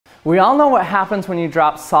We all know what happens when you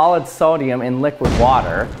drop solid sodium in liquid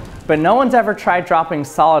water, but no one's ever tried dropping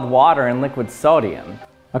solid water in liquid sodium.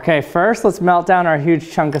 Okay, first let's melt down our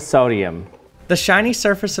huge chunk of sodium. The shiny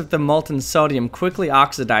surface of the molten sodium quickly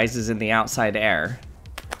oxidizes in the outside air.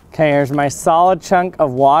 Okay, here's my solid chunk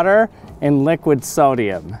of water in liquid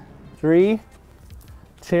sodium. 3,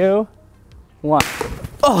 2, 1.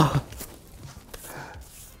 Oh!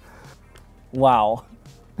 Wow.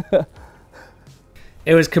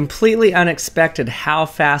 It was completely unexpected how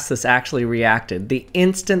fast this actually reacted. The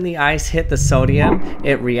instant the ice hit the sodium,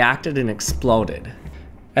 it reacted and exploded.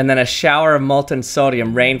 And then a shower of molten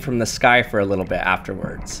sodium rained from the sky for a little bit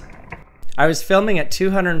afterwards. I was filming at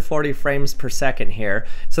 240 frames per second here,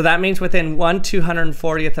 so that means within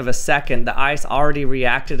 1/240th of a second, the ice already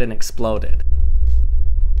reacted and exploded.